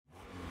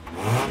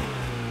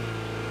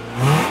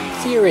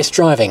Furious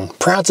Driving,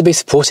 proud to be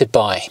supported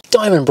by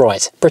Diamond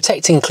Bright,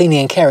 protecting, cleaning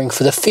and caring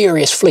for the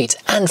Furious fleet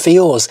and for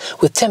yours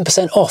with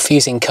 10% off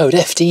using code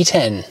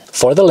FD10.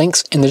 Follow the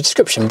links in the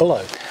description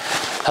below.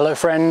 Hello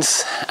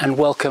friends and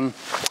welcome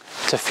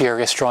to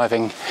Furious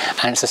Driving,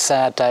 and it's a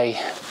sad day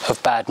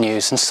of bad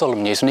news and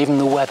solemn news, and even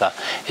the weather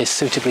is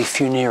suitably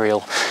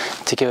funereal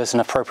to give us an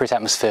appropriate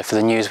atmosphere for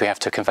the news we have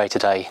to convey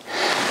today.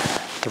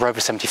 The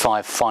Rover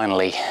 75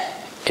 finally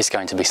is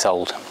going to be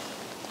sold.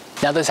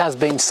 Now this has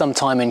been some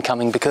time in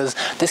coming because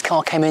this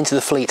car came into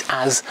the fleet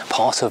as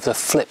part of the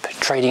Flip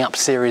Trading Up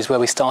series, where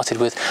we started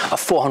with a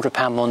 £400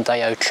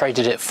 Mondeo,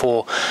 traded it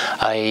for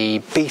a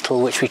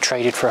Beetle, which we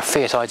traded for a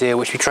Fiat Idea,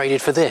 which we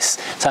traded for this.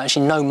 So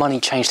actually no money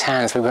changed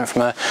hands. We went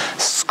from a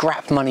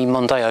scrap money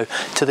Mondeo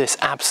to this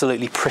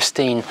absolutely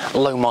pristine,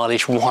 low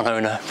mileage, one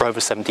owner Rover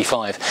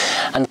 75.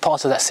 And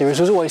part of that series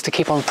was always to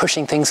keep on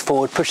pushing things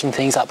forward, pushing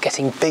things up,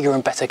 getting bigger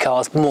and better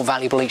cars, more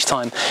valuable each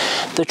time.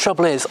 The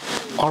trouble is,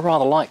 I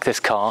rather like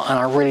this car, and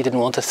I really didn't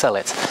want to sell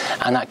it,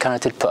 and that kind of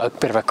did put a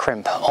bit of a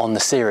crimp on the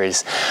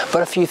series.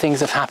 But a few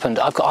things have happened.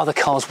 I've got other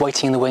cars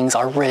waiting in the wings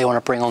I really want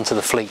to bring onto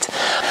the fleet,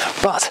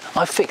 but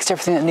I've fixed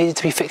everything that needed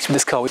to be fixed with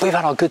this car. We've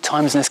had our good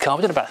times in this car.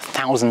 We did about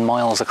 1,000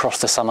 miles across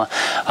the summer,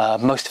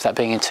 most of that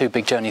being in two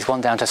big journeys,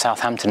 one down to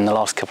Southampton in the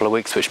last couple of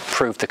weeks, which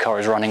proved the car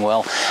is running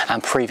well,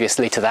 and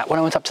previously to that when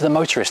I went up to the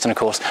motorist and of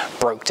course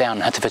broke down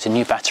and had to fit a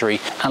new battery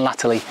and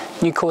latterly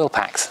new coil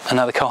packs, and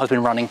now the car has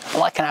been running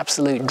like an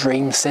absolute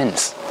dream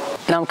since.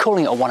 Now I'm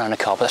calling it a one owner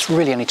car, but that's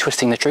really only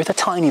twisting the truth a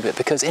tiny bit,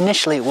 because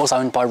initially it was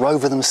owned by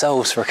Rover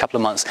themselves for a couple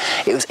of months.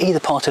 It was either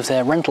part of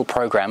their rental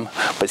program,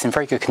 but it's in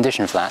very good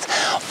condition for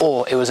that,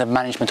 or it was a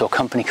management or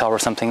company car or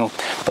something,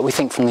 but we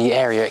think from the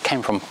area it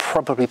came from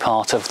probably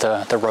part of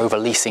the Rover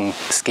leasing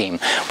scheme.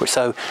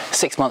 So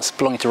 6 months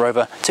belonging to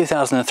Rover,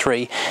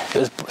 2003, it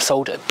was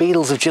sold at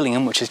Beadles of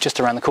Gillingham, which is just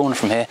around the corner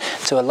from here,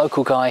 to a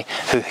local guy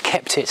who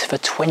kept it for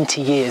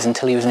 20 years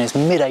until he was in his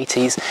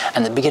mid-80s,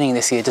 and at the beginning of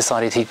this year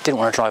decided he didn't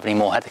want to drive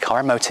anymore, had the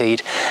car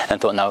MOT'd,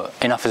 and thought, no,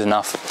 enough is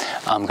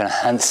enough, I'm going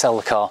to sell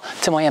the car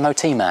to my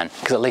MOT man,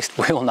 because at least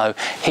we all know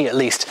he at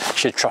least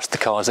should trust the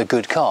car as a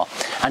good car,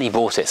 and he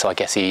bought it, so I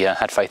guess he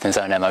had faith in his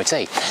own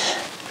MOT.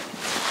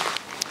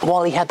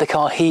 While he had the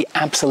car, he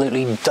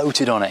absolutely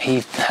doted on it.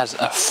 He has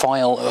a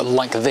file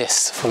like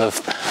this full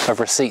of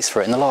receipts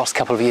for it. In the last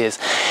couple of years,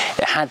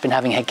 it had been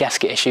having head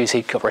gasket issues.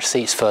 He'd got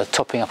receipts for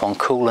topping up on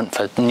coolant,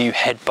 for new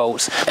head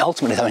bolts.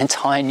 Ultimately, though, an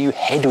entire new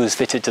head was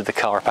fitted to the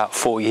car about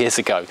 4 years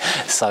ago.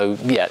 So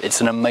yeah,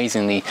 it's an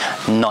amazingly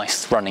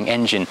nice running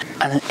engine.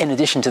 And in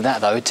addition to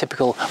that, though,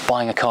 typical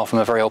buying a car from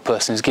a very old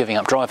person who's giving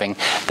up driving,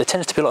 there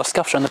tends to be a lot of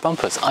scuffs around the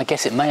bumpers. I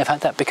guess it may have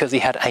had that because he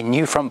had a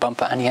new front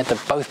bumper and he had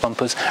both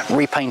bumpers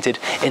repainted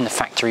in the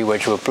factory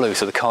Wedgwood blue,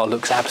 so the car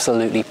looks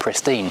absolutely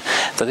pristine.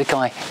 So the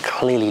guy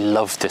clearly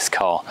loved this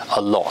car a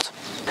lot.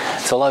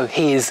 So although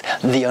he is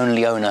the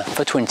only owner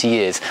for 20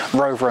 years,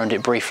 Rover owned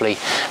it briefly,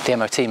 the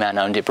MOT man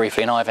owned it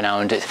briefly, and I've now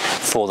owned it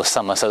for the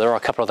summer, so there are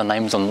a couple other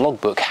names on the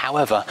logbook.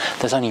 However,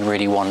 there's only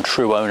really one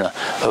true owner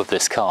of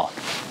this car.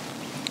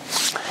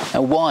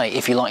 Now why,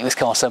 if you like this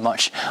car so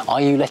much,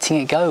 are you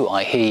letting it go,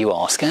 I hear you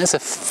ask? And it's a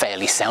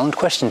fairly sound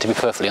question, to be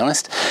perfectly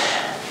honest.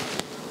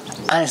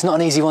 And it's not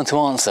an easy one to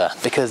answer,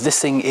 because this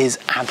thing is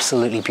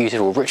absolutely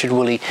beautiful. Richard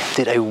Woolley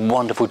did a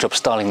wonderful job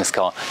styling this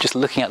car. Just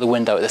looking out the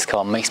window at this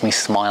car makes me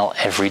smile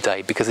every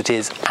day, because it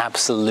is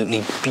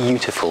absolutely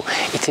beautiful.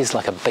 It is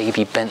like a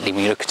baby Bentley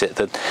when you look at it.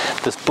 The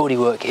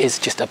bodywork is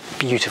just a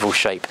beautiful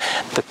shape.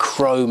 The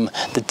chrome,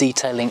 the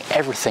detailing,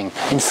 everything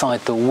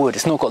inside the wood.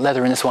 It's not got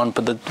leather in this one,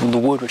 but the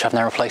wood, which I've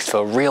now replaced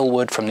for real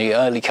wood from the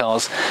early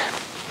cars,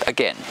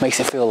 again, makes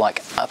it feel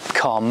like a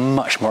car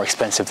much more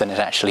expensive than it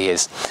actually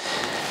is.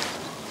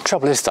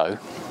 Trouble is though,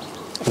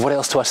 what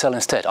else do I sell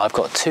instead? I've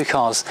got 2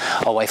 cars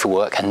away for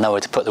work and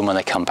nowhere to put them when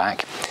they come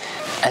back,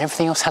 and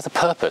everything else has a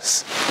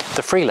purpose.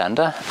 The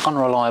Freelander,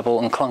 unreliable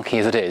and clunky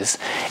as it is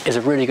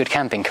a really good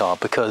camping car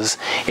because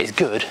it's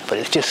good, but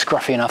it's just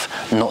scruffy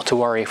enough not to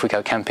worry if we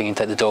go camping and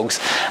take the dogs,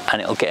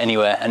 and it'll get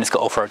anywhere, and it's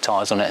got off-road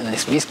tyres on it, and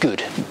it's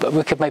good. But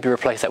we could maybe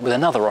replace that with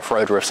another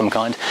off-roader of some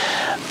kind,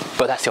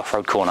 but that's the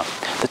off-road corner.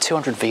 The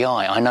 200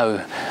 VI, I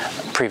know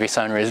previous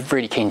owner is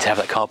really keen to have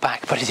that car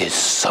back, but it is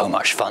so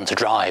much fun to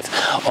drive.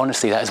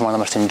 Honestly, that is one of the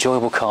most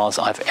enjoyable cars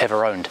I've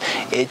ever owned.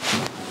 It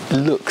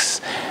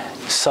looks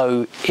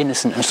so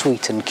innocent and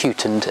sweet and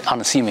cute and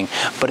unassuming,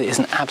 but it is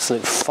an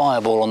absolute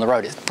fireball on the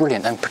road. It's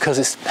brilliant, and because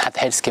it's had the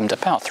head skimmed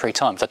about 3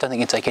 times, I don't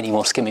think you can take any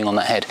more skimming on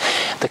that head.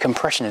 The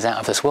compression is out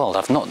of this world.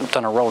 I've not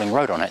done a rolling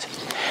road on it,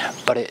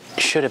 but it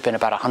should have been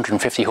about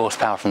 150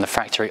 horsepower from the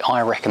factory.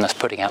 I reckon that's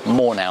putting out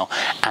more now,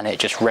 and it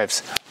just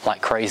revs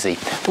like crazy.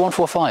 The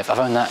 145, I've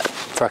owned that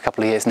for a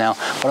couple of years now,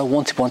 but I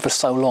wanted one for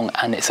so long,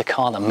 and it's a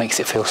car that makes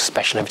it feel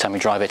special every time you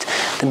drive it.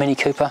 The Mini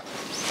Cooper,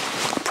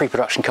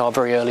 pre-production car,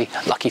 very early,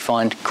 lucky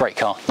find, great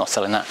car, not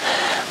selling that.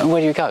 And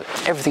where do you go?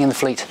 Everything in the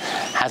fleet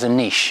has a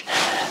niche.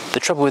 The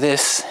trouble with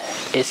this,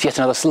 it's yet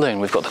another saloon.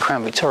 We've got the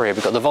Crown Victoria,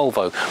 we've got the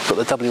Volvo,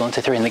 we've got the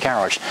W123 in the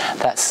garage.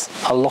 That's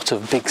a lot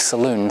of big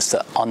saloons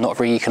that are not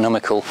very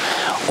economical,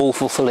 all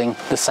fulfilling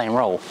the same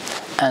role.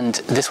 and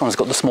this one's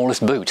got the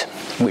smallest boot,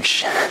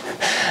 which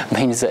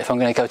means that if I'm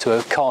going to go to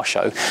a car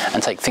show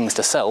and take things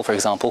to sell, for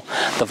example,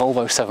 the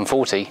Volvo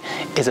 740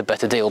 is a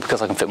better deal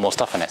because I can fit more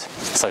stuff in it.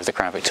 So is the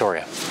Crown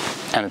Victoria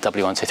and the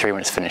W123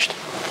 when it's finished,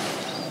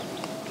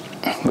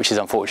 which is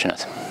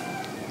unfortunate.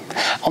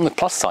 On the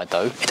plus side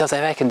though, it does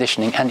have air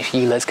conditioning and it's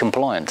AYLES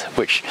compliant,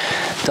 which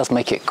does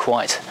make it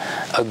quite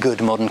a good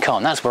modern car,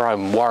 and that's where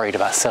I'm worried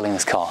about selling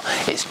this car.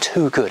 It's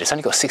too good. It's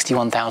only got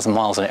 61,000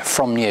 miles on it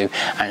from new,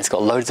 and it's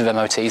got loads of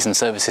MOTs and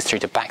service history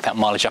to back that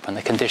mileage up, and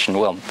the condition,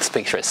 well,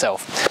 speaks for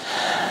itself.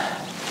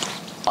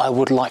 I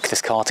would like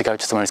this car to go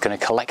to someone who's going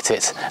to collect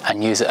it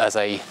and use it as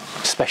a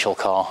special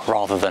car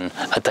rather than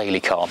a daily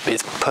car.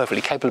 It's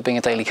perfectly capable of being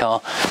a daily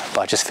car,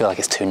 but I just feel like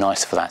it's too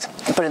nice for that.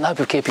 But in the hope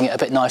of keeping it a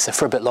bit nicer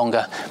for a bit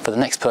longer for the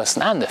next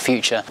person and the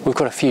future, we've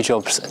got a few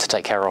jobs to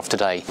take care of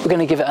today. We're going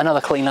to give it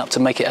another clean up to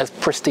make it as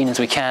pristine as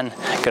we can.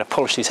 Going to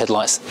polish these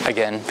headlights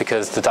again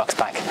because the duck's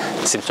back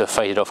seems to have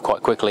faded off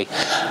quite quickly.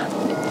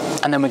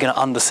 And then we're going to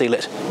underseal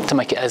it to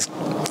make it as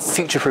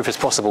future-proof as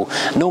possible.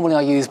 Normally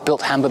I use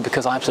built amber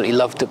because I absolutely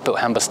love the built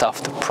amber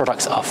stuff. The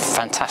products are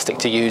fantastic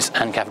to use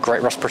and have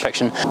great rust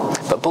protection.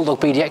 But Bulldog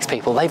BDX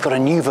people, they've got a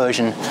new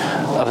version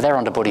of their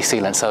underbody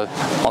sealant, so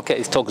I'll get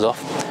these togs off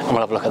and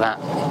we'll have a look at that.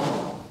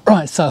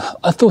 Right, so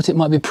I thought it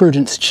might be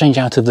prudent to change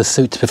out of the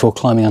suit before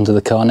climbing under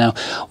the car. Now,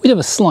 we have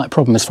a slight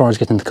problem as far as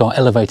getting the car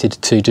elevated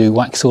to do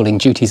wax oiling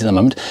duties at the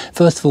moment.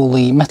 First of all,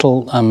 the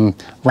metal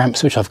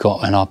ramps which I've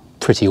got and are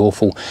pretty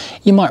awful.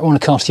 You might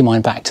want to cast your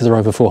mind back to the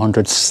Rover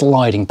 400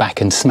 sliding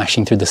back and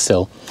smashing through the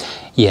sill.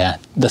 Yeah,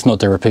 let's not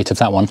do a repeat of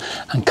that one.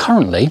 And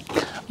currently,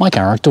 my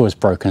garage door is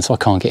broken, so I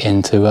can't get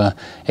in to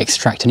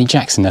extract any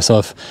jacks in there. So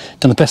I've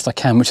done the best I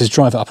can, which is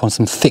drive it up on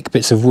some thick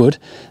bits of wood.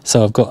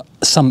 So I've got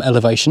some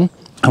elevation.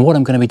 And what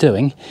I'm going to be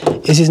doing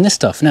is using this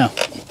stuff. Now,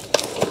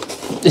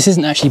 this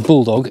isn't actually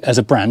Bulldog as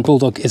a brand.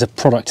 Bulldog is a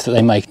product that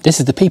they make. This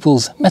is the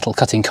People's Metal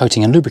Cutting,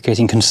 Coating and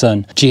Lubricating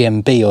Concern,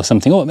 GMB or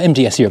something, or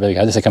MDS Europe, there we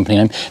go, that's a company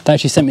name. They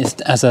actually sent me this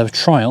as a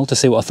trial to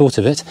see what I thought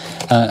of it.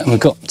 And we've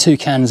got 2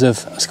 cans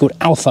of, it's called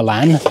Alpha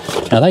Lan.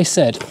 Now they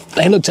said,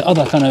 they looked at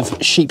other kind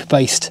of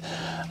sheep-based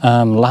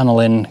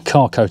lanolin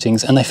car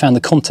coatings and they found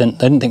the content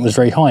they didn't think was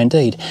very high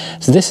indeed.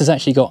 So this has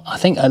actually got, I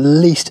think, at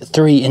least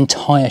 3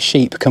 entire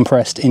sheep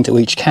compressed into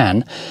each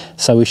can.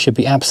 So we should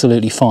be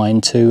absolutely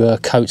fine to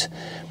coat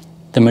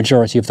the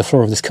majority of the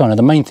floor of this car. Now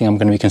the main thing I'm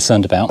going to be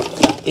concerned about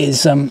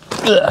is the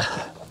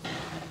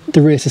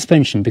rear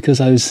suspension, because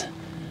those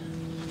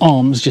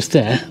arms just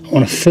there, I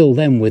want to fill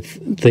them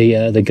with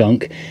the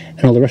gunk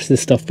and all the rest of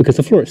this stuff, because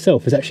the floor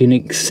itself is actually in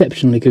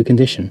exceptionally good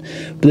condition.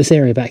 But this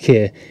area back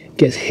here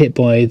gets hit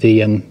by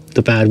the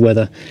bad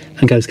weather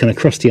and goes kind of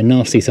crusty and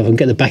nasty, so if I can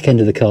get the back end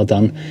of the car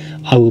done,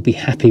 I will be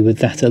happy with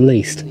that at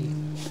least.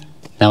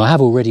 Now I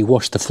have already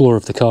washed the floor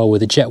of the car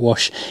with a jet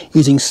wash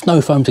using snow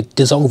foam to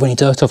dissolve any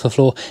dirt off the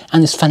floor,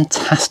 and this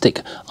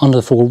fantastic under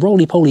the floor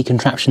roly-poly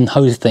contraption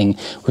hose thing,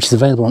 which is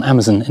available on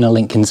Amazon in a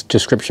link in the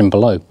description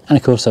below. And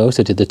of course I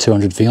also did the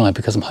 200 VI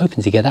because I'm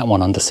hoping to get that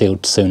one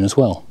undersealed soon as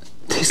well.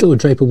 These little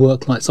Draper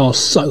work lights are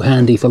so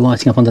handy for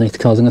lighting up underneath the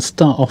cars. I'm going to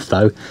start off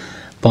though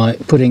by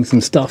putting some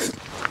stuff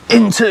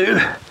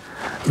into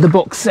the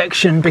box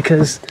section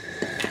because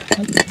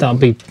that would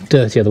be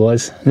dirty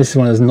otherwise. And this is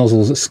one of those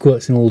nozzles that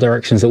squirts in all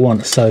directions at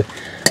once, so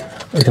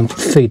we can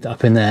feed that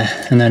up in there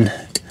and then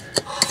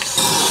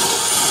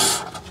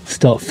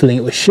start filling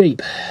it with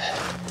sheep.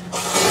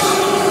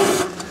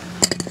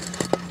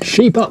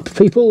 Sheep up,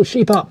 people,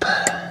 sheep up.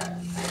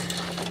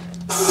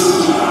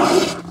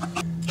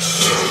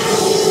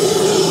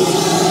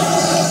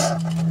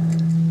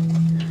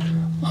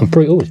 I'm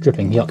pretty, oh, it's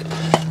dripping, yuck.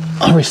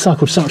 I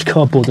recycled so much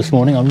cardboard this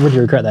morning, I really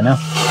regret that now.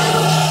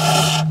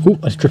 Oh,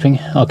 it's dripping.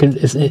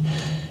 There's an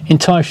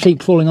entire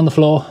sheep falling on the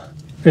floor.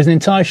 There's an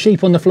entire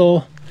sheep on the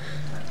floor.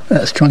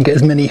 Let's try and get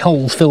as many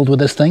holes filled with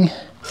this thing.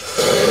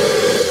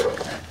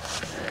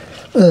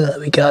 There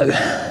we go.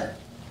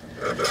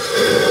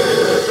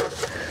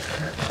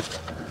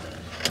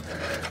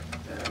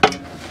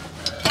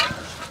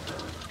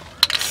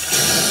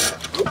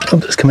 Oh,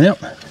 that's coming out.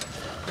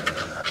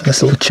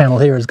 This little channel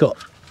here has got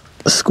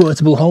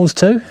squirtable holes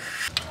too.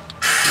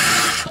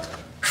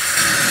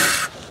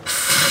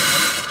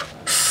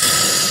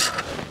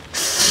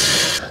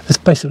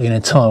 Basically an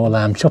entire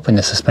lamb chopping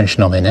the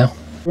suspension on me now.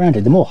 Around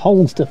it, the more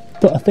holes to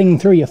put a thing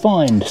through you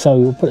find, so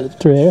we'll put it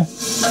through here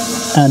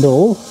and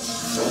all.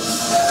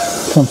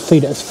 Try and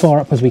feed it as far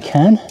up as we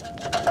can,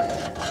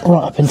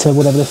 right up into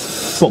whatever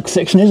this box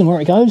section is and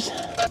where it goes.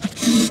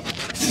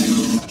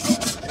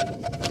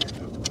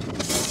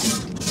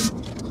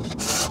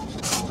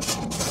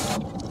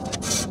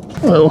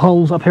 Little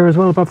holes up here as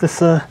well above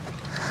this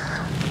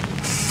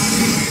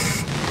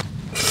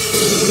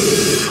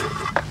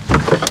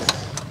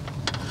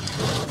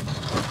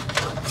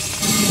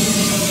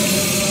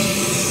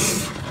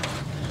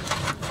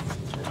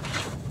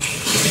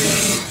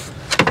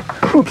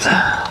oops.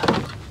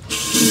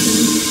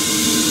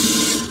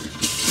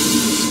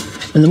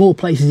 And the more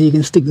places you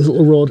can stick this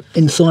little rod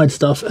inside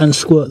stuff and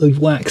squirt the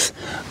wax,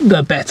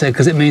 the better,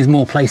 because it means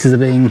more places are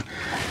being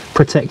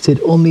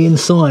protected on the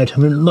inside. I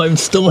mean, not even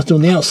started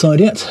on the outside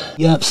yet.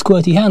 Yeah,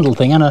 squirty handle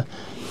thing and a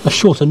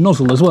shorter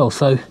nozzle as well,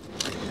 so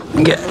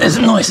there's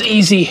a nice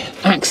easy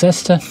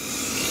access to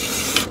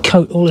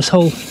coat all this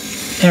whole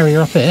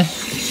area up here.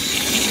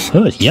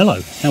 Oh, it's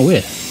yellow. How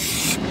weird.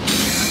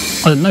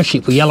 I didn't know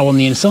sheep were yellow on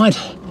the inside.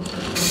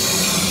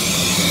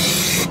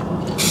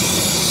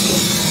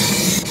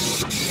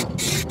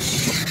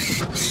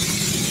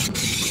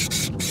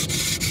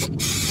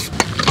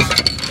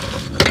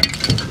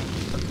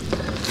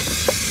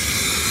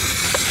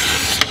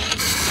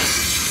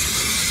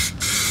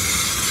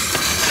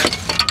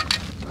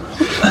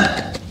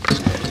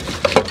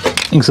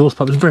 Exhaust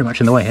pipe is very much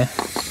in the way here.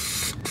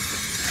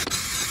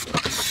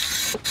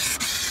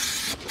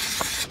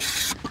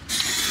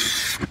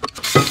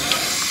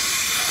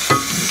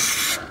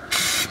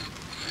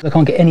 I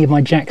can't get any of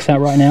my jacks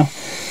out right now.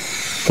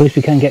 At least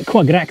we can get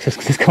quite good access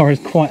because this car is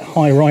quite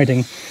high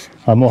riding.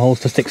 More holes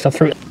to stick stuff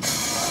through it.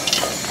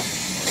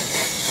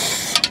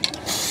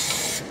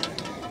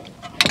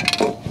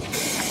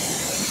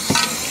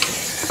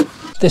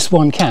 This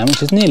one can,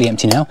 which is nearly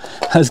empty now,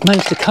 has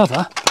managed to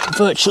cover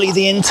virtually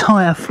the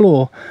entire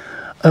floor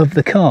of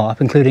the car,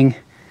 up including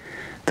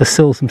the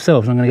sills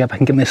themselves. I'm going to go back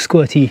and get my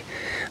squirty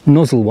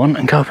nozzle one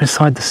and go up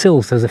inside the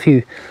sills. There's a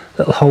few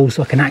little holes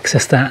so I can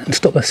access that and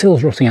stop the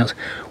sills rotting out,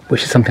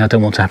 which is something I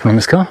don't want to happen on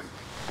this car.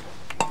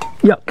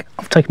 Yuck,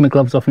 I've taken my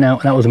gloves off now,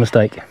 and that was a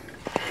mistake.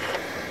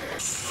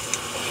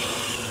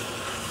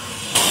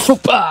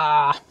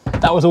 Ah,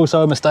 that was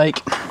also a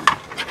mistake.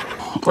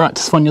 Right,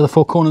 just find the other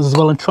four corners as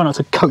well and try not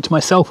to coat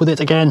myself with it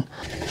again.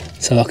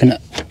 So I can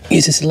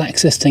use this little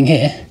access thing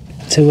here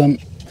to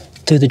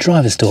do the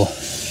driver's door.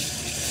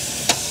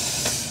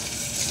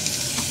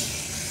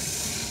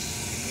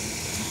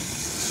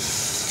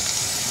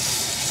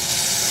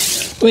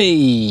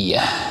 Whee!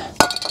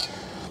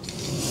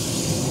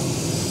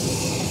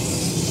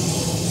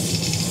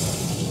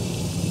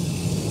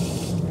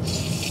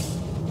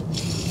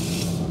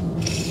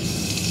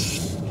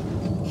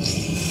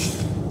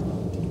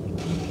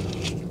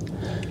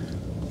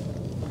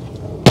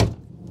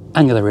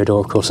 And the rear door,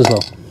 of course, as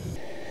well.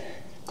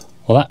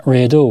 Well, that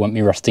rear door won't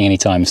be rusting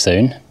anytime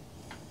soon.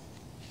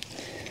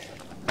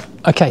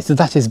 Okay, so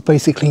that is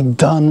basically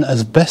done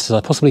as best as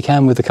I possibly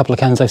can with a couple of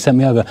cans they sent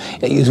me over.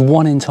 I used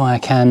one entire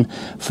can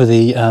for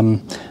the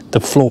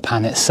floor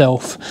pan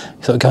itself,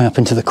 sort of going up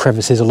into the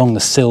crevices along the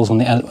sills on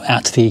the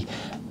out to the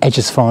edge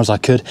as far as I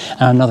could,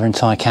 and another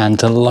entire can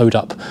to load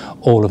up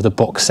all of the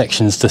box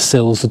sections, the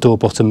sills, the door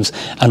bottoms,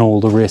 and all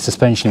the rear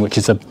suspension, which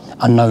is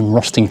a known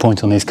rusting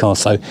point on these cars,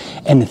 so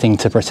anything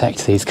to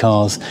protect these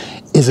cars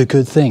is a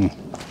good thing.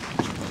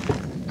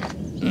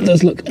 It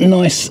does look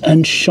nice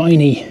and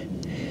shiny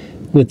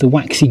with the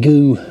waxy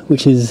goo,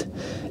 which is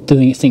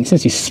doing its thing. It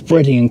seems to be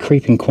spreading and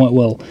creeping quite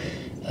well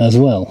as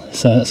well,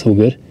 so that's all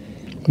good.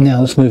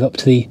 Now let's move up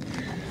to the...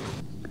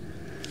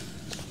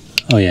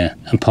 Oh yeah,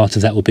 and part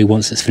of that will be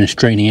once it's finished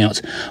draining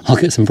out, I'll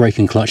get some brake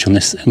and clutch on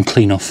this and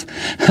clean off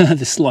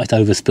the slight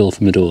overspill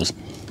from the doors,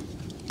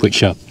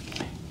 which are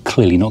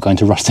clearly not going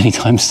to rust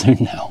anytime soon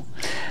now.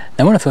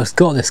 Now when I first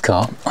got this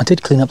car, I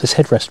did clean up this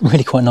headrest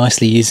really quite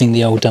nicely using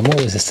the old, what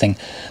was this thing?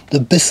 The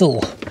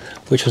Bissell,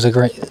 which was a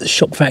great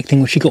shop vac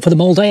thing which you got for the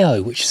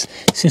Moldeo, which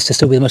seems to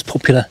still be the most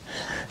popular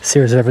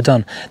series I've ever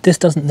done. This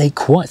doesn't need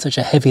quite such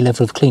a heavy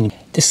level of cleaning.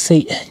 This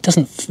seat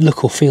doesn't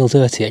look or feel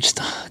dirty. I just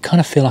kind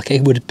of feel like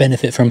it would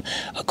benefit from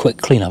a quick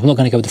clean up. I'm not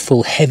going to go with the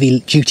full heavy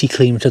duty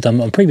clean which I've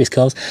done on previous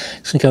cars.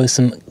 I'm just going to go with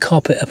some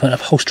carpet and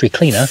upholstery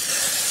cleaner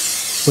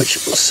which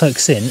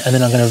soaks in, and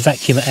then I'm going to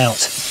vacuum it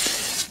out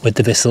with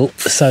the Bissell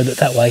so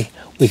that way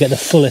we get the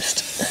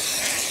fullest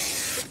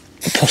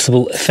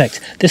possible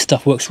effect. This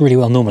stuff works really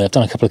well normally. I've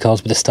done a couple of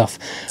cars with this stuff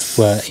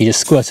where you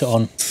just squirt it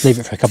on, leave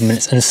it for a couple of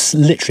minutes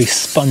and literally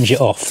sponge it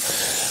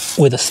off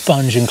with a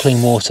sponge and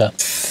clean water.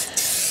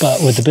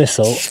 But with the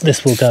Bissell,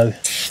 this will go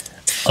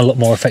a lot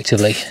more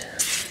effectively.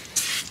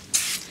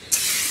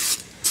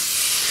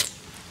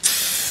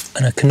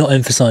 And I cannot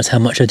emphasise how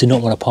much I do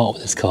not want to part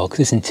with this car, because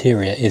this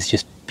interior is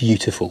just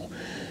beautiful.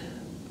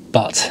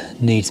 But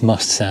needs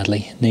must,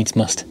 sadly, needs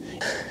must.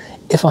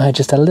 If I had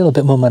just a little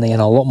bit more money and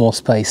a lot more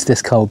space,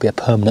 this car would be a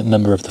permanent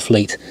member of the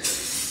fleet.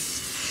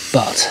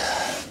 But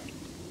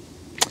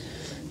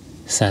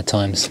sad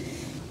times.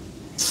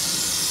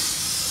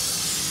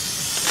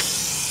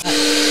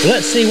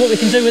 Let's see what we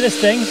can do with this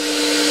thing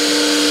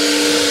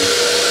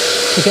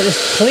to get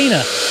this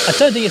cleaner. I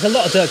don't think it's a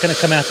lot of dirt going to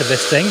come out of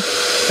this thing.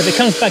 If it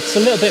comes back, it's a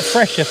little bit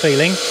fresher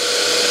feeling.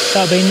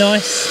 That would be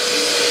nice.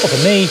 Well,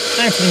 for me,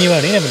 and for the new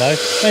owner, you never know.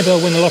 Maybe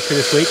I'll win the lottery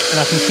this week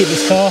and I can keep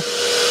this car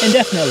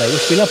indefinitely,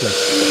 which would be lovely.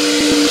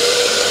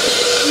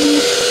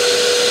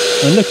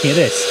 And looking at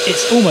this,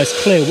 it's almost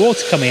clear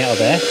water coming out of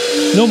there.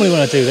 Normally when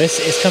I do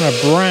this, it's kind of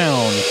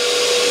brown.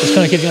 It's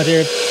kind of giving you an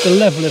idea of the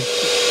level of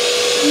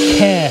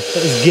care that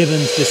was given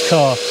to this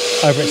car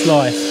over its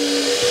life.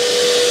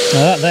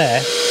 Now that there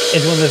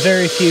is one of the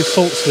very few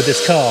faults with this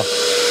car.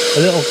 A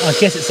little, I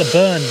guess it's a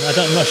burn,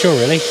 I'm not sure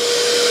really.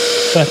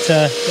 But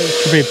it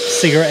could be a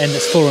cigarette end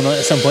that's fallen on it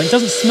at some point. It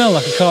doesn't smell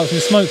like a car that's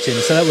been smoked in,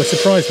 so that would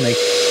surprise me.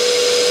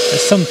 that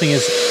something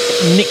has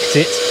nicked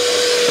it.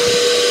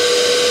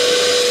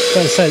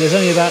 But as I say, there's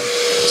only about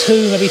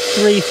 2, maybe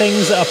 3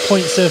 things that are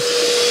points of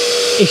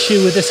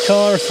issue with this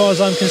car as far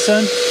as I'm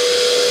concerned,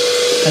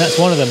 and that's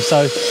one of them,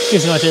 so it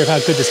gives you an idea of how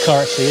good this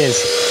car actually is.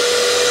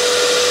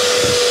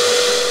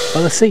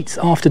 Well, the seats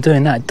after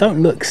doing that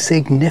don't look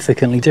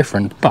significantly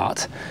different,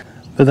 but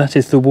that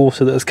is the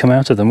water that has come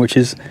out of them, which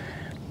is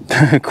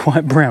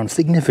quite brown,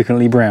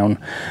 significantly brown,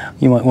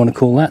 you might want to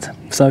call that.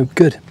 So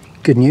good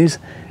news.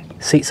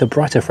 Seats are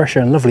brighter, fresher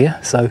and lovelier,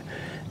 so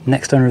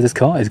next owner of this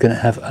car is going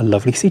to have a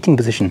lovely seating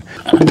position.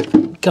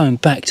 And going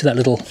back to that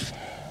little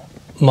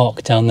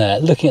mark down there,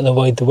 looking at the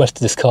way the rest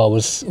of this car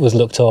was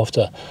looked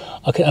after,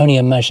 I can only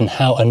imagine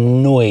how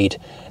annoyed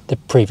the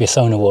previous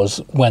owner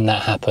was when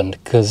that happened,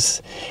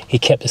 because he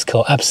kept this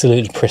car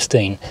absolutely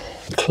pristine,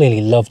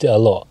 clearly loved it a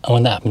lot, and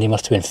when that happened he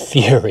must have been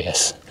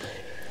furious.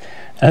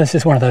 And this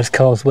is one of those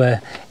cars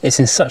where it's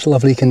in such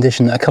lovely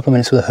condition that a couple of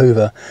minutes with a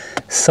hoover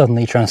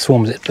suddenly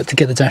transforms it. But to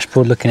get the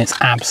dashboard looking its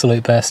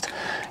absolute best,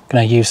 I'm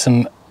going to use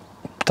some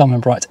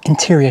Diamond Bright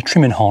interior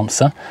trim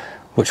enhancer,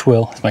 which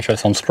will, let's make sure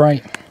it's on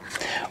spray,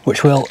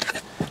 which will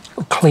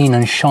clean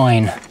and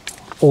shine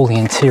all the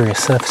interior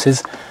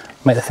surfaces,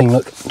 make the thing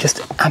look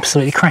just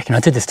absolutely cracking. I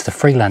did this to the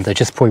Freelander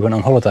just before we went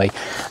on holiday,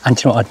 and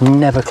do you know what, I'd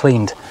never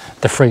cleaned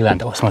the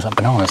Freelander, oh, it smells like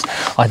bananas.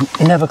 I'd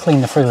never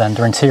cleaned the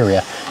Freelander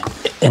interior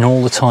in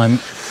all the time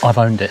I've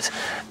owned it,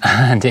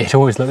 and it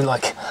always looked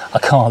like a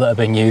car that had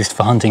been used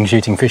for hunting,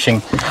 shooting,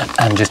 fishing,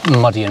 and just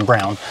muddy and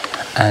brown.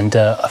 And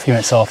a few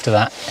minutes after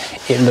that,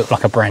 it looked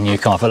like a brand new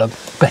car. It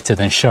looked better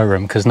than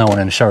showroom, because no one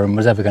in the showroom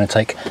was ever going to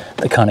take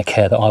the kind of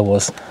care that I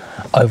was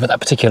over that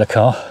particular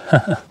car.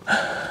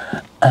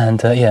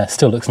 And yeah,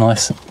 still looks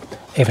nice,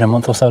 even a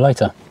month or so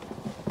later.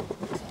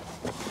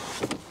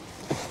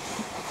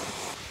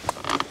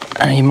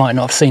 And you might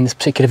not have seen this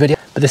particular video,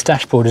 but this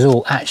dashboard is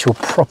all actual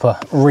proper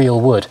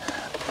real wood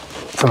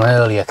from an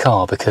earlier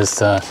car, because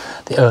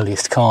the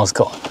earliest cars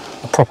got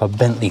a proper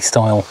Bentley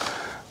style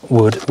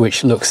wood,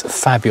 which looks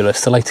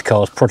fabulous. The later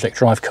cars, Project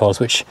Drive cars,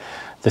 which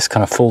this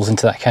kind of falls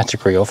into that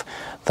category of,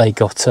 they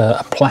got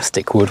a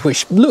plastic wood,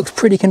 which looks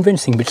pretty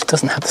convincing, but just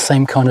doesn't have the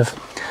same kind of,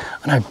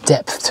 I don't know,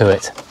 depth to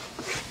it.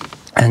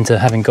 And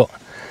having got,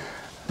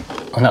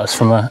 and that was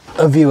from a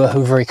viewer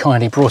who very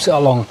kindly brought it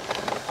along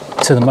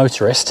to the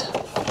motorist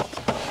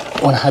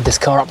when I had this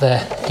car up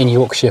there in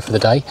Yorkshire for the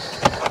day.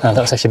 That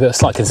was actually a bit of a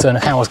slight concern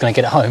of how I was going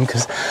to get it home,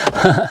 because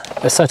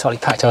it was so tightly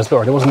packed I was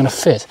worried it wasn't going to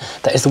fit.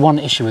 That is the one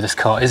issue with this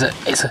car, is that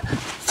it's a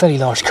fairly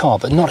large car,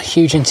 but not a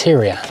huge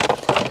interior,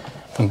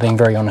 if I'm being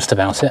very honest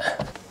about it.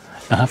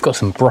 Now, I've got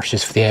some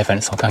brushes for the air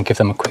vents. I'll go and give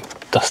them a quick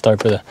dust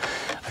over with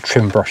a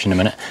trim brush in a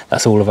minute.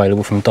 That's all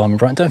available from Diamond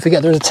Bright. Don't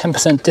forget there is a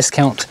 10%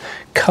 discount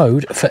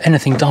code for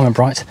anything Diamond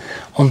Bright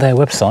on their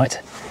website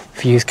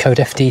if you use code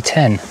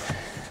FD10.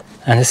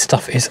 And this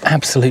stuff is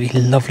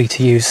absolutely lovely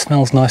to use,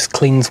 smells nice,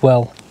 cleans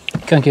well.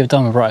 Go and give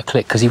Diamond Bright a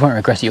click, because you won't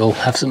regret it. You'll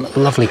have some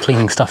lovely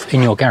cleaning stuff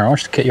in your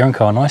garage to get your own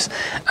car nice,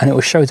 and it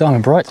will show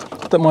Diamond Bright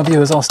that my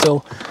viewers are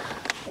still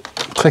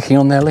clicking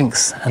on their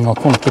links, and I'll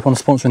want to keep on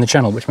sponsoring the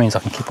channel, which means I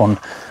can keep on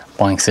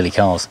buying silly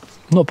cars.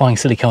 I'm not buying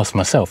silly cars for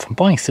myself, I'm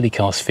buying silly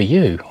cars for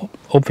you,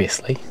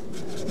 obviously.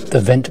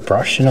 The vent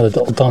brush, another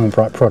little Diamond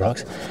Bright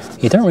product,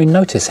 you don't really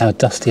notice how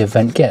dusty a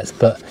vent gets,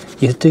 but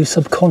you do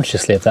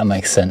subconsciously, if that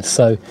makes sense.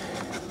 So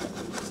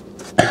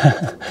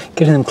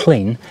getting them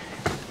clean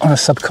on a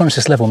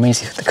subconscious level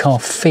means the car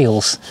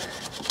feels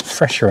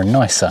fresher and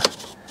nicer.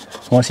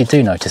 Once you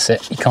do notice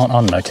it, you can't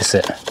unnotice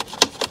it.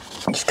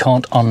 You just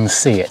can't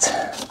unsee it.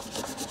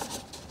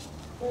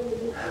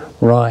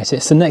 Right,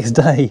 it's the next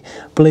day.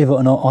 Believe it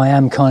or not, I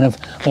am kind of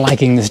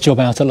lagging this job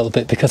out a little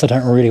bit, because I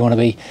don't really want to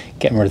be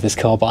getting rid of this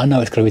car, but I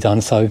know it's going to be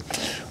done, so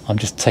I'm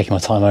just taking my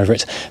time over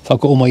it. So I've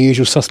got all my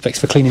usual suspects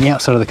for cleaning the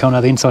outside of the car.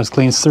 Now the inside's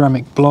clean: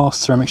 ceramic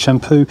blast, ceramic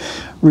shampoo,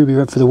 ruby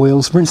red for the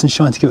wheels, rinse and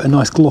shine to give it a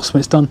nice gloss when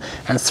it's done,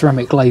 and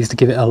ceramic glaze to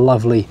give it a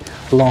lovely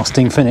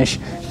lasting finish.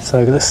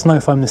 So let's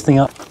snow foam this thing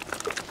up.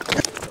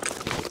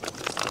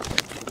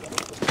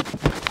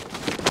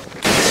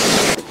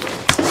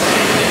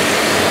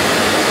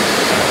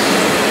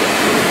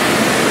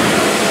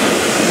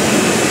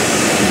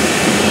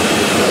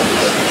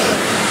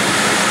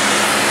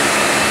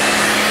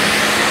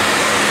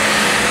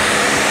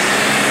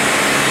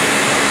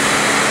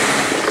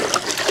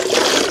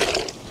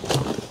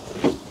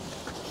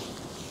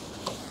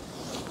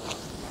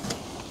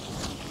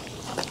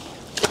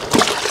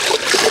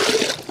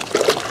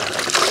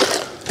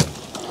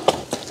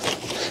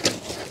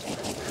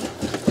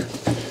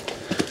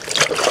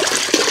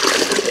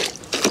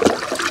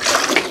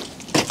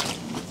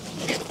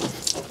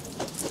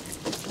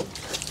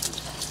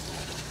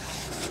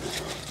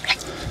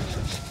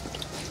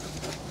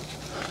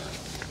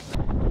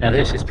 Now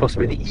this is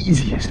possibly the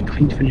easiest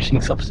paint finishing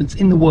substance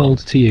in the world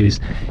to use.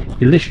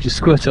 You literally just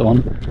squirt it on.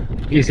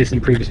 I've used this in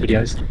previous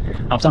videos.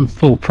 I've done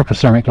full proper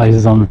ceramic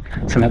glazes on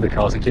some other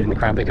cars, including the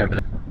Crown Vic over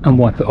there, and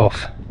wipe it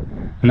off.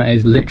 And that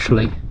is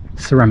literally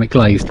ceramic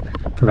glazed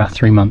for about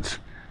 3 months.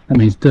 That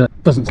means dirt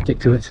doesn't stick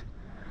to it,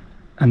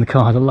 and the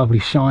car has a lovely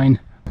shine.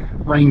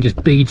 rain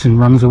just beads and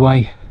runs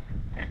away.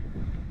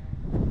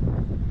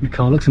 The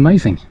car looks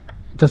amazing.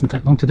 It doesn't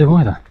take long to do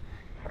either.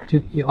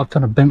 I've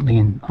done a Bentley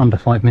in under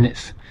 5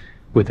 minutes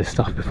with this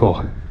stuff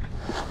before.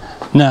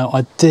 Now,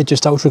 I did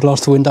just ultra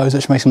glass the windows,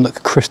 which makes them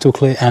look crystal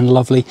clear and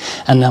lovely.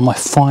 And now my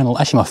final,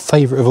 actually my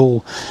favourite of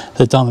all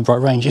the Diamond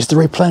Bright range is the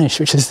Replenish,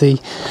 which is the,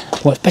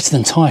 well, it's better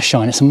than tyre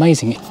shine. It's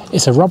amazing.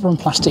 It's a rubber and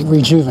plastic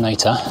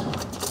rejuvenator,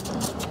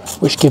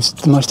 which gives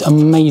the most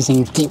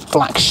amazing deep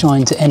black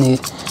shine to any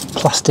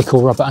plastic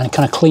or rubber, and it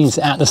kind of cleans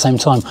it out at the same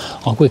time.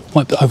 I'll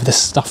wipe over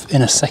this stuff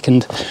in a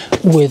second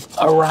with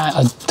a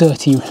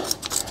dirty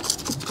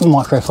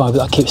microfiber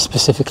that I keep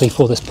specifically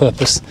for this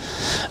purpose.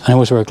 And I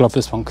always wear a glove for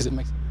this one because it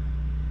makes...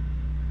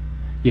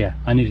 Yeah,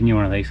 I need a new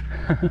one of these.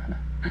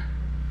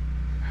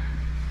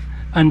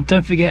 And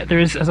don't forget, there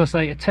is, as I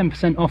say, a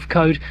 10% off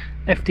code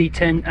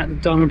FD10 at the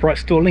Diamond Bright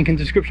store, link in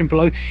the description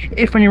below.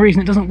 If for any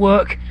reason it doesn't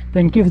work,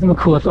 then give them a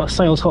call. I've got a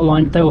sales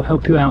hotline, they will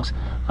help you out.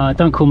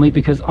 Don't call me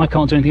because I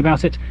can't do anything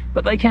about it,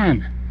 but they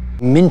can.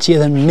 Mintier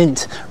than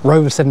mint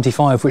Rover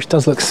 75, which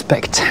does look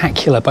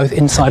spectacular both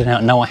inside and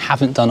out. No, I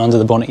haven't done under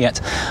the bonnet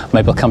yet.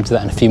 Maybe I'll come to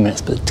that in a few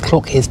minutes, but the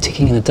clock is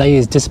ticking and the day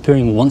is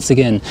disappearing once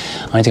again.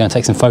 I need to go and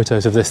take some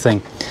photos of this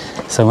thing,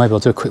 so maybe I'll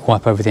do a quick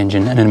wipe over the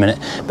engine in a minute.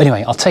 But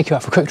anyway, I'll take you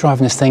out for a quick drive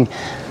in this thing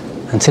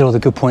and tell all the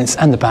good points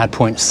and the bad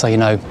points so you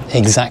know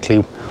exactly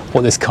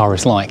what this car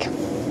is like.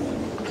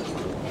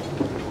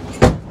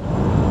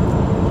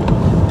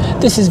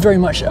 This is very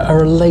much a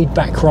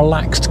laid-back,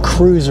 relaxed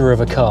cruiser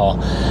of a car.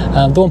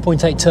 The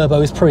 1.8 turbo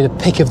is probably the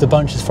pick of the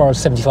bunch as far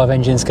as 75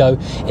 engines go.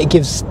 It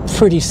gives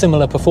pretty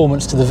similar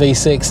performance to the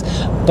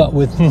V6, but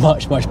with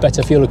much, much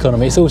better fuel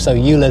economy. It's also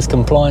ULEZ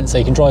compliant, so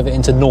you can drive it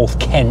into North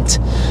Kent,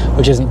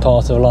 which isn't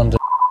part of London,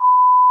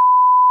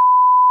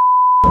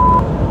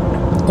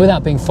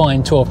 without being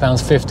fined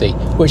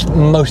 £12.50, which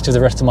most of the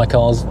rest of my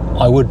cars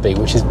I would be,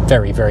 which is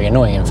very, very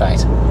annoying in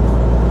fact.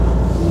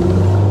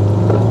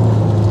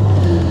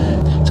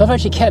 So I've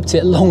actually kept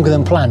it longer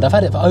than planned. I've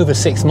had it for over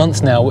 6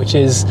 months now, which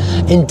is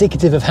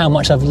indicative of how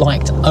much I've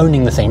liked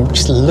owning the thing.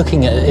 Just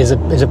looking at it is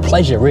a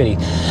pleasure, really.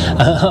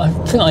 I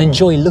think I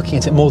enjoy looking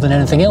at it more than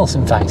anything else,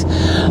 in fact.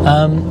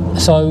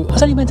 So I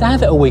was only meant to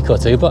have it a week or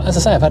two, but as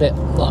I say, I've had it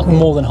like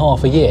more than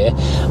half a year,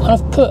 and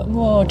I've put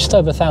just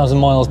over 1,000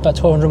 miles, about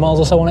 1,200 miles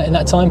or so on it in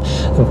that time.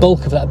 The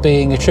bulk of that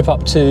being a trip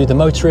up to the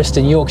Motorist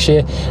in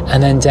Yorkshire,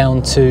 and then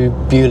down to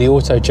Bewley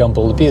Auto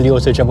Jumble. The Bewley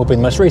Auto Jumble being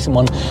the most recent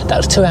one. That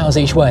was 2 hours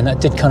each way, and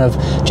that did kind of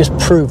just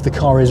prove the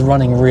car is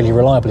running really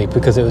reliably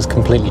because it was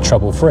completely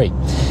trouble-free.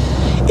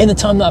 In the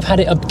time that I've had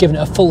it, I've given it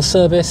a full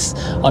service.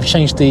 I've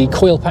changed the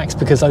coil packs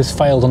because those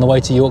failed on the way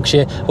to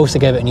Yorkshire. I also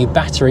gave it a new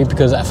battery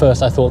because at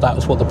first I thought that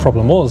was what the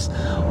problem was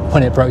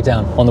when it broke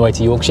down on the way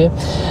to Yorkshire.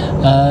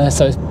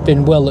 So it's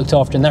been well looked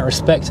after in that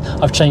respect.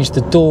 I've changed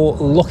the door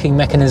locking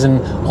mechanism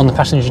on the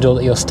passenger door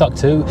that you're stuck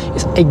to.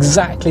 It's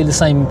exactly the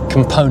same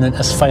component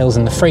as fails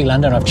in the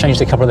Freelander, and I've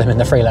changed a couple of them in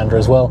the Freelander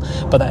as well,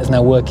 but that is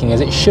now working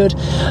as it should.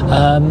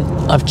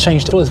 I've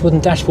changed all this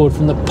wooden dashboard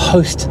from the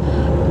post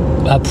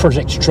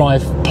Project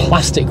Drive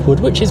plastic wood,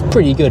 which is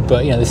pretty good,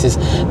 but you know, this is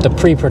the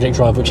pre-Project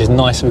Drive, which is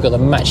nice. We've got the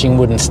matching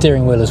wooden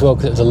steering wheel as well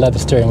because it was a leather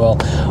steering wheel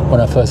when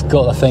I first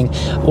got the thing.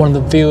 One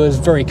of the viewers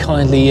very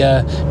kindly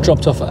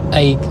dropped off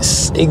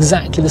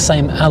exactly the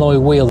same alloy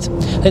wheel. I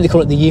think they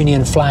call it the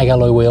Union Flag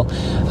alloy wheel.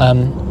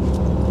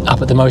 Up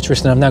at the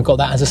Motorist, and I've now got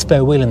that as a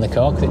spare wheel in the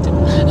car.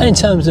 And in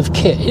terms of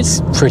kit, it's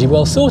pretty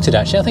well sorted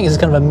actually. I think it's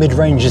kind of a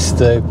mid-range, as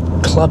the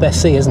Club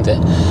SE, isn't it?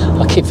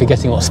 I keep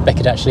forgetting what spec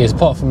it actually is,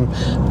 apart from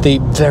the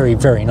very,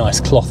 very nice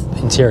cloth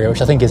interior,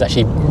 which I think is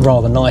actually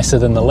rather nicer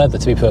than the leather,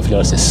 to be perfectly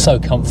honest. It's so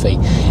comfy.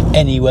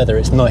 Any weather,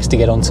 it's nice to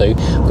get onto. We've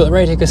got the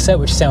radio cassette,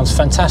 which sounds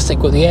fantastic.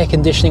 We've got the air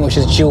conditioning, which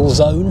is dual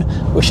zone,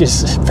 which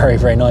is very,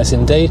 very nice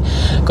indeed.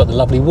 Got the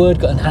lovely wood,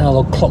 got an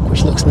analog clock,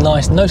 which looks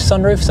nice. No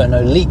sunroof, so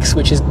no leaks,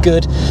 which is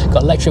good.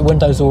 Got electric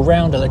windows all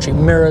round, electric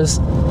mirrors.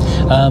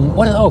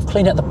 I've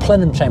cleaned out the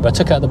plenum chamber. I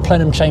took out the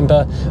plenum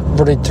chamber,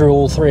 rotted through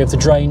all 3 of the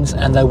drains,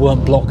 and they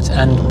weren't blocked.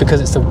 And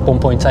because it's the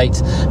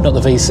 1.8, not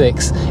the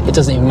V6, it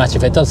doesn't even matter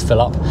if it does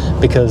fill up,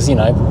 because you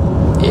know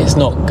it's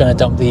not going to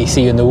dump the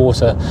ECU in the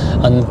water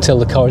until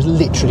the car is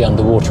literally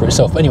underwater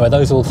itself. But anyway,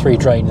 those all 3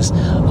 drains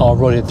are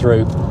rotted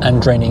through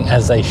and draining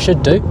as they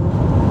should do.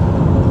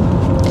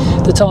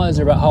 The tyres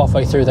are about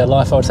halfway through their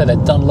life. I would say they're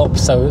Dunlop,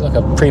 so like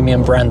a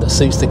premium brand that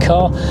suits the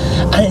car.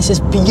 And it's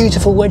this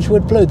beautiful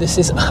Wedgwood blue. This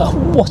is,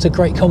 what a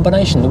great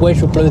combination. The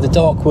Wedgwood blue, the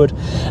dark wood,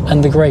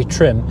 and the grey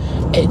trim.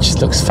 It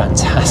just looks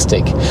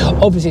fantastic.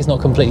 Obviously, it's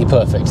not completely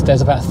perfect.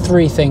 There's about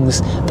 3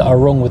 things that are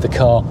wrong with the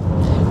car,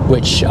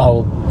 which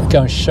I'll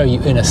go and show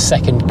you in a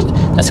second.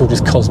 That's all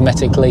just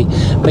cosmetically.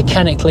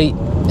 Mechanically,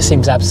 it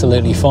seems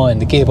absolutely fine.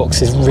 The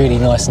gearbox is really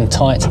nice and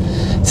tight.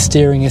 The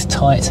steering is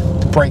tight.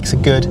 The brakes are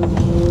good.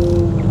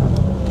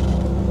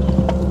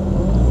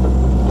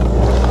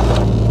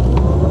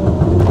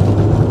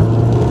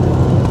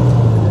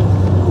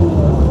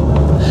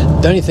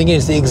 The only thing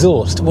is the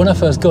exhaust. When I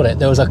first got it,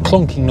 there was a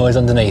clonking noise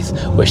underneath,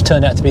 which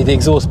turned out to be the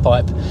exhaust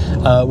pipe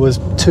was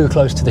too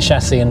close to the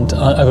chassis, and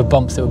over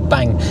bumps it would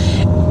bang.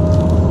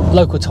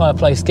 local tyre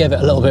place gave it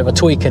a little bit of a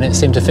tweak and it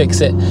seemed to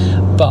fix it,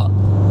 but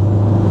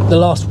the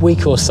last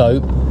week or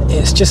so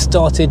it's just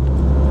started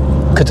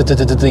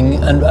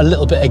and a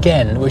little bit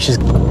again, which is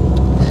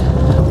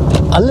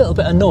a little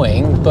bit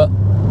annoying, but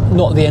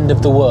not the end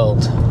of the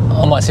world.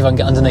 I might see if I can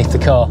get underneath the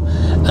car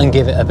and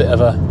give it a bit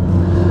of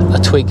a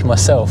tweak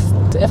myself.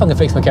 If I can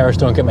fix my garage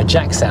door and get my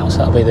jacks out,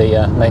 that'll be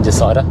the main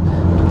decider.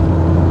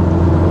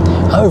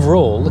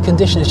 Overall, the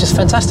condition is just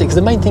fantastic, because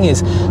the main thing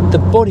is the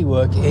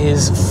bodywork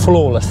is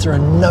flawless. There are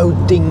no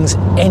dings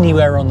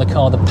anywhere on the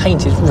car. The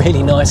paint is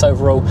really nice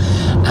overall,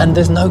 and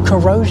there's no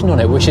corrosion on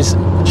it, which is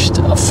just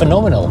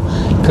phenomenal,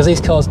 because these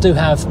cars do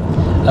have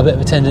a bit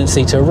of a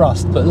tendency to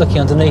rust. But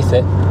looking underneath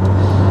it,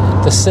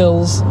 the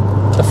sills,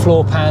 the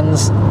floor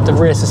pans, the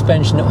rear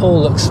suspension, it all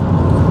looks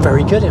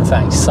very good, in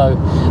fact. So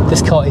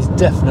this car is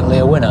definitely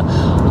a winner.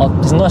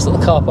 There's a nice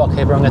little car park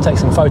here, but I'm going to take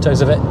some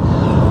photos of it,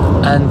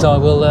 and I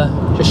will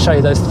just show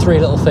you those 3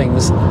 little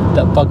things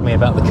that bug me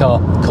about the car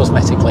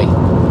cosmetically.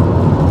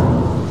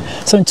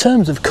 So in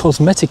terms of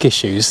cosmetic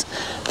issues,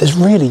 there's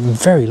really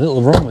very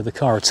little wrong with the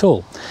car at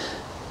all.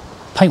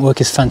 Paintwork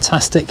is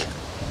fantastic.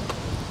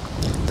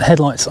 The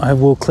headlights I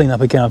will clean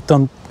up again. I've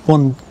done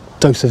one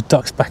dose of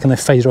Dux back and they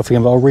faded off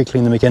again, but I'll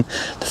re-clean them again.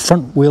 The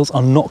front wheels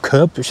are not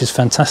curbed, which is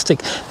fantastic.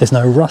 There's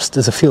no rust.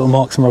 There's a few little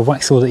marks from a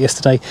wax order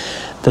yesterday.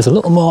 There's a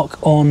little mark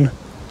on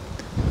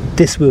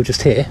this wheel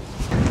just here,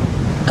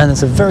 and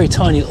there's a very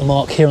tiny little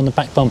mark here on the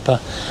back bumper,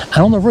 and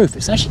on the roof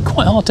it's actually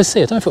quite hard to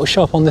see. I don't know if it will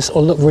show up on this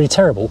or look really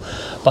terrible,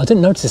 but I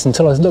didn't notice this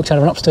until I looked out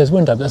of an upstairs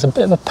window. But there's a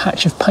bit of a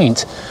patch of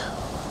paint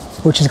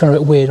which is kind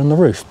of a bit weird on the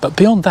roof, but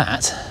beyond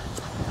that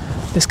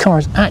this car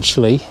is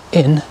actually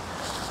in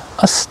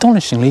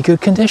astonishingly good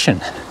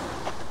condition.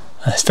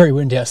 It's very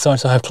windy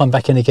outside, so I have climbed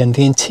back in again.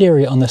 The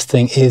interior on this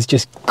thing is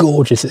just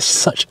gorgeous. It's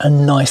such a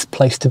nice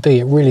place to be.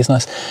 It really is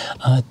nice.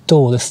 I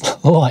adore this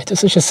light.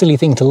 It's such a silly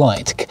thing to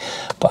light,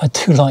 but I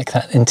do like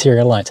that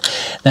interior light.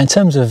 Now, in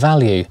terms of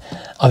value,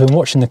 I've been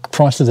watching the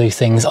price of these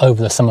things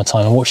over the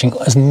summertime. I'm watching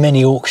as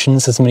many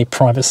auctions, as many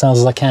private sales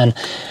as I can,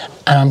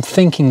 and I'm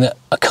thinking that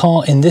a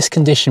car in this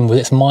condition, with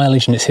its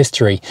mileage and its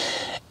history,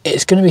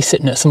 it's going to be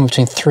sitting at somewhere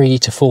between £3,000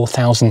 to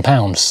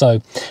 £4,000.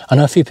 So I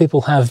know a few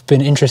people have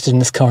been interested in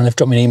this car and they've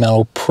dropped me an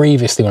email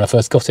previously when I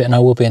first got it, and I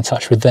will be in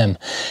touch with them.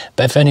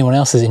 But if anyone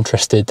else is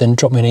interested, then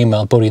drop me an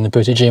email,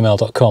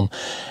 bodyintheboot@gmail.com,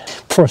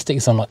 before I stick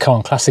this on like Car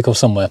and Classic or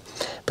somewhere,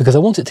 because I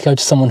want it to go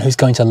to someone who's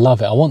going to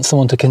love it. I want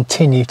someone to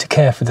continue to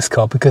care for this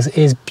car, because it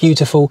is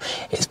beautiful.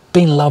 It's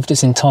been loved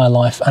its entire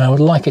life, and I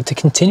would like it to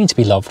continue to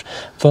be loved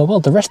for,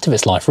 well, the rest of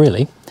its life,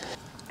 really.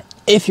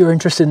 If you're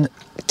interested in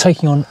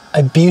taking on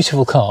a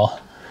beautiful car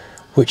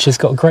which has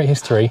got a great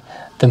history,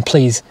 then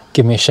please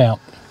give me a shout.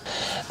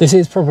 This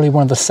is probably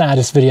one of the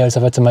saddest videos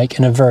I've had to make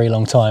in a very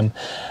long time,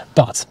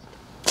 but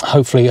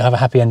hopefully you'll have a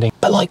happy ending.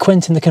 But like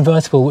Quentin the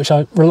convertible, which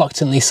I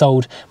reluctantly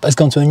sold, but has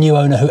gone to a new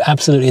owner who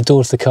absolutely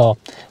adores the car,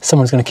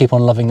 someone's going to keep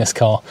on loving this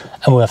car,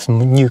 and we'll have some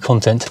new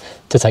content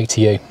to take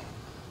to you.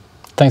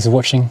 Thanks for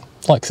watching.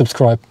 Like,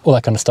 subscribe, all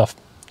that kind of stuff.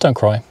 Don't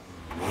cry.